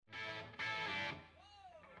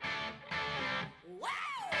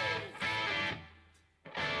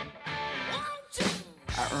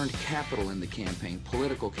earned capital in the campaign,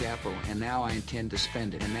 political capital, and now I intend to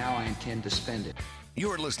spend it.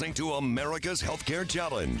 You're listening to America's Healthcare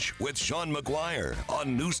Challenge with Sean McGuire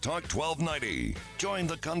on News Talk 1290. Join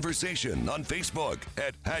the conversation on Facebook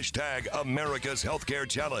at #America's Healthcare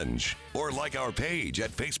Challenge or like our page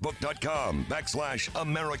at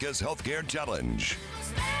facebook.com/America's Healthcare Challenge.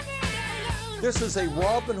 This is a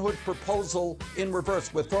Robin Hood proposal in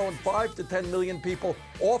reverse. We're throwing 5 to 10 million people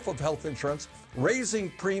off of health insurance, raising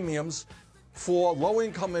premiums for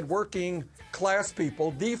low-income and working class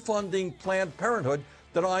people, defunding Planned Parenthood,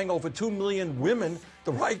 denying over 2 million women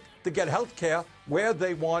the right to get health care where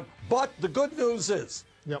they want. But the good news is,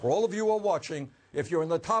 for all of you who are watching, if you're in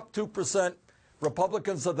the top 2%,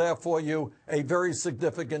 Republicans are there for you, a very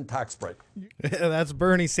significant tax break. That's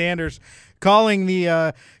Bernie Sanders calling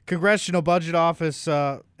the Congressional Budget Office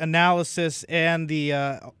analysis and the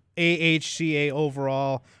AHCA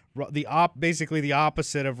overall basically the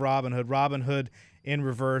opposite of Robin Hood. Robin Hood in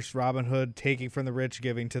reverse. Robin Hood taking from the rich,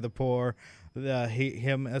 giving to the poor.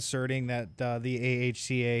 Him asserting that the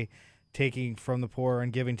AHCA taking from the poor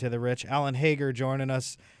and giving to the rich. Alan Hager joining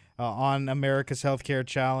us on America's Healthcare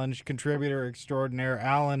Challenge, contributor extraordinaire.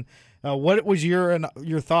 Alan, what was your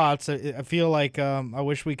thoughts? I feel like I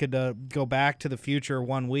wish we could go back to the future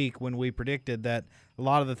 1 week when we predicted that a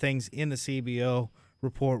lot of the things in the CBO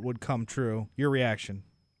report would come true. Your reaction?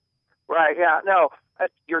 Right. Yeah. No,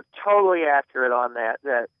 you're totally accurate on that.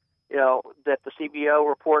 That the CBO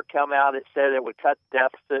report come out. It said it would cut the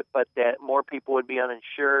deficit, but that more people would be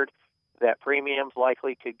uninsured. That premiums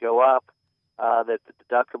likely could go up. That the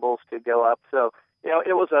deductibles could go up. So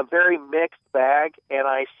it was a very mixed bag, and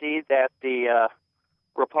I see that the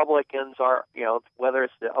Republicans are, whether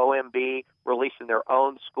it's the OMB releasing their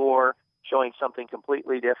own score, showing something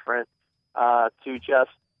completely different, to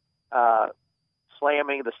just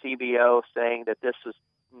slamming the CBO, saying that this is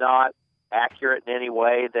not accurate in any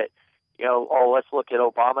way, that, let's look at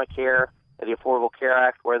Obamacare and the Affordable Care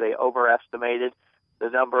Act, where they overestimated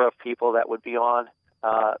the number of people that would be on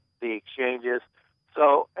the exchanges.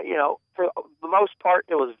 So, for the most part,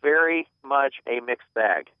 it was very much a mixed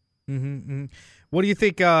bag. Mm-hmm. What do you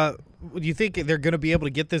think? Do you think they're going to be able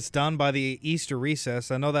to get this done by the Easter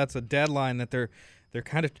recess? I know that's a deadline that they're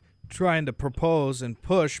kind of trying to propose and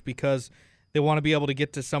push because they want to be able to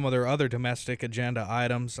get to some of their other domestic agenda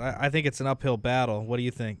items. I think it's an uphill battle. What do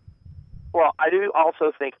you think? Well, I do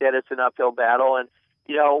also think that it's an uphill battle. And,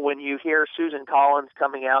 when you hear Susan Collins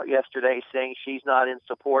coming out yesterday saying she's not in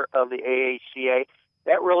support of the AHCA,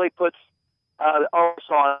 that really puts the onus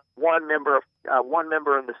on one member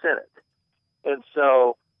in the Senate. And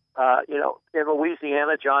so, in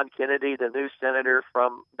Louisiana, John Kennedy, the new senator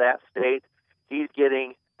from that state, he's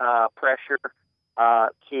getting pressure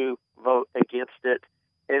to vote against it.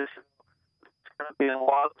 And it's going to be a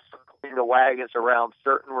lot of circling the wagons around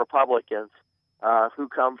certain Republicans who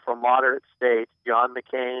come from moderate states, John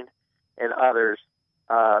McCain and others,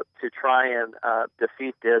 to try and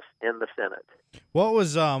defeat this in the Senate. What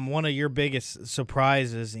was one of your biggest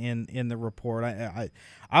surprises in the report? I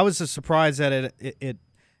was surprised that it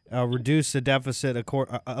reduced the deficit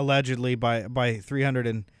allegedly by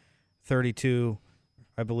 332,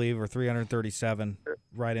 I believe, or 337,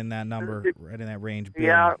 right in that number, right in that range.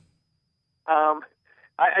 Yeah,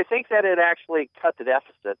 I think that it actually cut the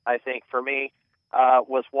deficit. I think for me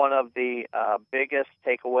was one of the biggest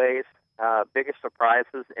takeaways, biggest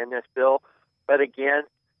surprises in this bill. But again,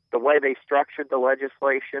 the way they structured the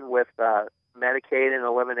legislation with Medicaid and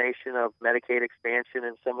elimination of Medicaid expansion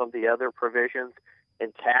and some of the other provisions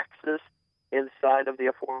and taxes inside of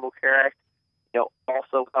the Affordable Care Act,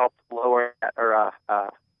 also helped lower or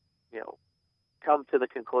come to the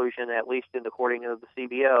conclusion, at least in the according of the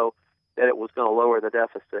CBO, that it was going to lower the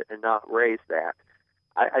deficit and not raise that.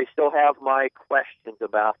 I still have my questions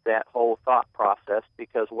about that whole thought process,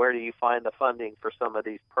 because where do you find the funding for some of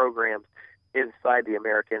these programs inside the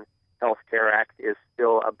American Health Care Act is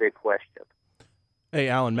still a big question. Hey,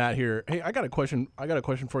 Alan, Matt here. Hey, I got a question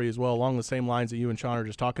for you as well, along the same lines that you and Sean are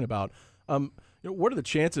just talking about. What are the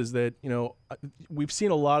chances that, we've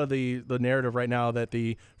seen a lot of the narrative right now that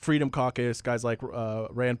the Freedom Caucus, guys like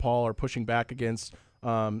Rand Paul, are pushing back against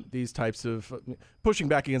these types of pushing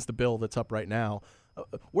back against the bill that's up right now.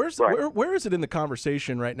 Where is it in the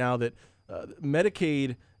conversation right now that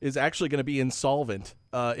Medicaid is actually going to be insolvent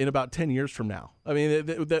in about 10 years from now. I mean,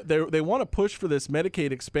 they want to push for this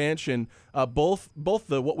Medicaid expansion, both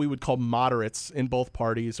the what we would call moderates in both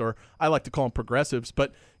parties, or I like to call them progressives,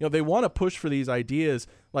 but they want to push for these ideas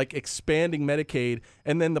like expanding Medicaid,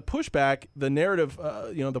 and then the pushback, the narrative,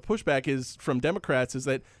 the pushback is from Democrats is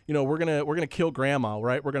that we're gonna kill grandma,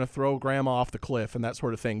 right? We're gonna throw grandma off the cliff and that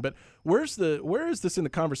sort of thing. But where is this in the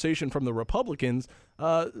conversation from the Republicans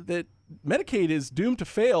that Medicaid is doomed to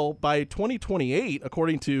fail by 2028,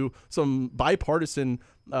 according to some bipartisan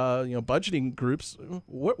budgeting groups?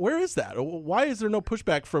 Where is that? Why is there no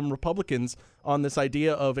pushback from Republicans on this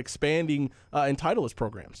idea of expanding entitlement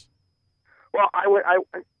programs? Well, I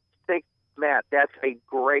think, Matt, that's a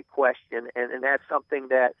great question, and that's something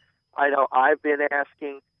that I know I've been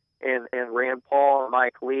asking, and Rand Paul and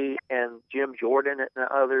Mike Lee and Jim Jordan and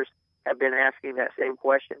others have been asking that same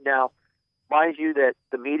question. Now, mind you that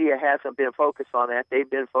the media hasn't been focused on that. They've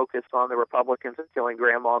been focused on the Republicans and killing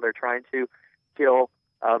grandma. They're trying to kill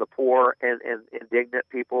the poor and indignant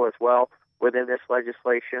people as well within this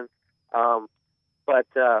legislation. But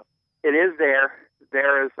it is there.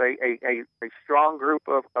 There is a strong group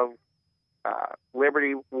of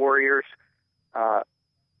liberty warriors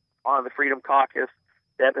on the Freedom Caucus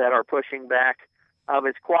that are pushing back.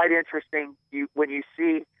 It's quite interesting when you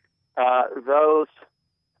see those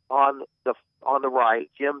on the right,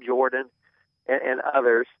 Jim Jordan and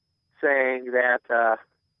others, saying that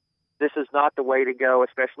this is not the way to go,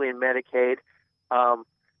 especially in Medicaid.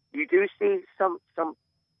 You do see some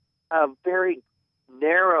very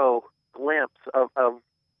narrow glimpse of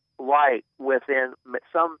light within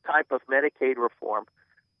some type of Medicaid reform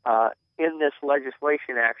in this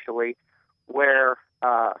legislation, actually, where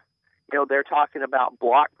they're talking about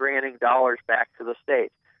block granting dollars back to the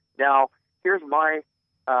states. Now, here's my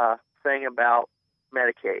thing about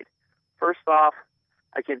Medicaid. First off,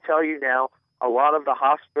 I can tell you now, a lot of the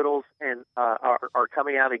hospitals and are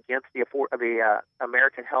coming out against the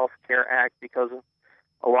American Health Care Act because of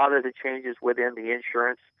a lot of the changes within the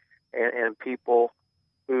insurance and people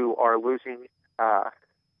who are losing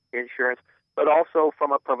insurance, but also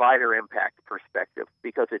from a provider impact perspective,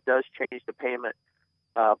 because it does change the payment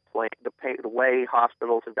plan, the way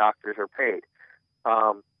hospitals and doctors are paid.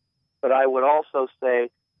 But I would also say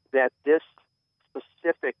that this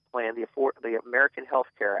specific plan, the American Health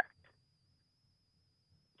Care Act,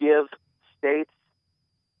 gives states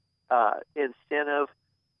incentive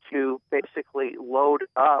to basically load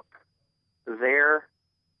up their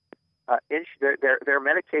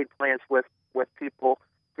Medicaid plans with people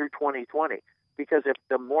through 2020. Because if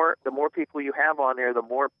the more people you have on there, the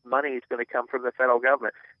more money is going to come from the federal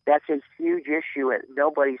government. That's a huge issue that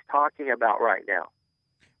nobody's talking about right now.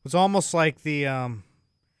 It's almost like the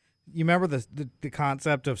you remember the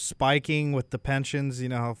concept of spiking with the pensions. You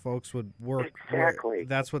know how folks would work. Exactly.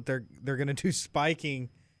 That's what they're going to do. Spiking.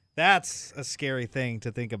 That's a scary thing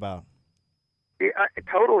to think about. Yeah,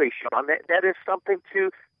 totally, Sean. That is something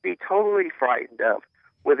to be totally frightened of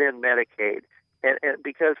within Medicaid, and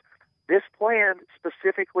because this plan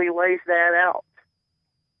specifically lays that out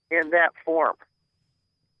in that form.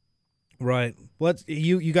 Right.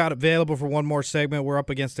 You got available for one more segment. We're up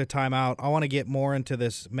against a timeout. I want to get more into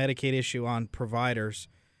this Medicaid issue on providers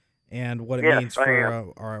and what it means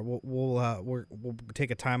for. All right, we'll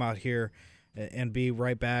take a timeout here and be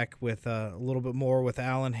right back with a little bit more with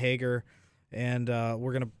Alan Hager, and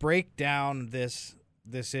we're going to break down this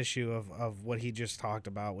issue of what he just talked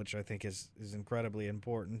about, which I think is incredibly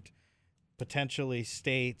important. Potentially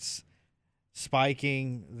states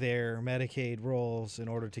spiking their Medicaid rolls in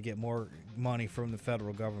order to get more money from the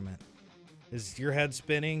federal government. Is your head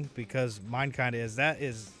spinning? Because mine kind of is. That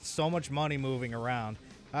is so much money moving around.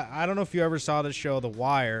 I don't know if you ever saw the show The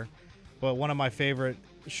Wire, but one of my favorite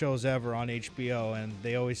shows ever on HBO, and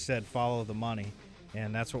they always said follow the money,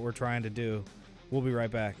 and that's what we're trying to do. We'll be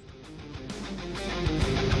right back.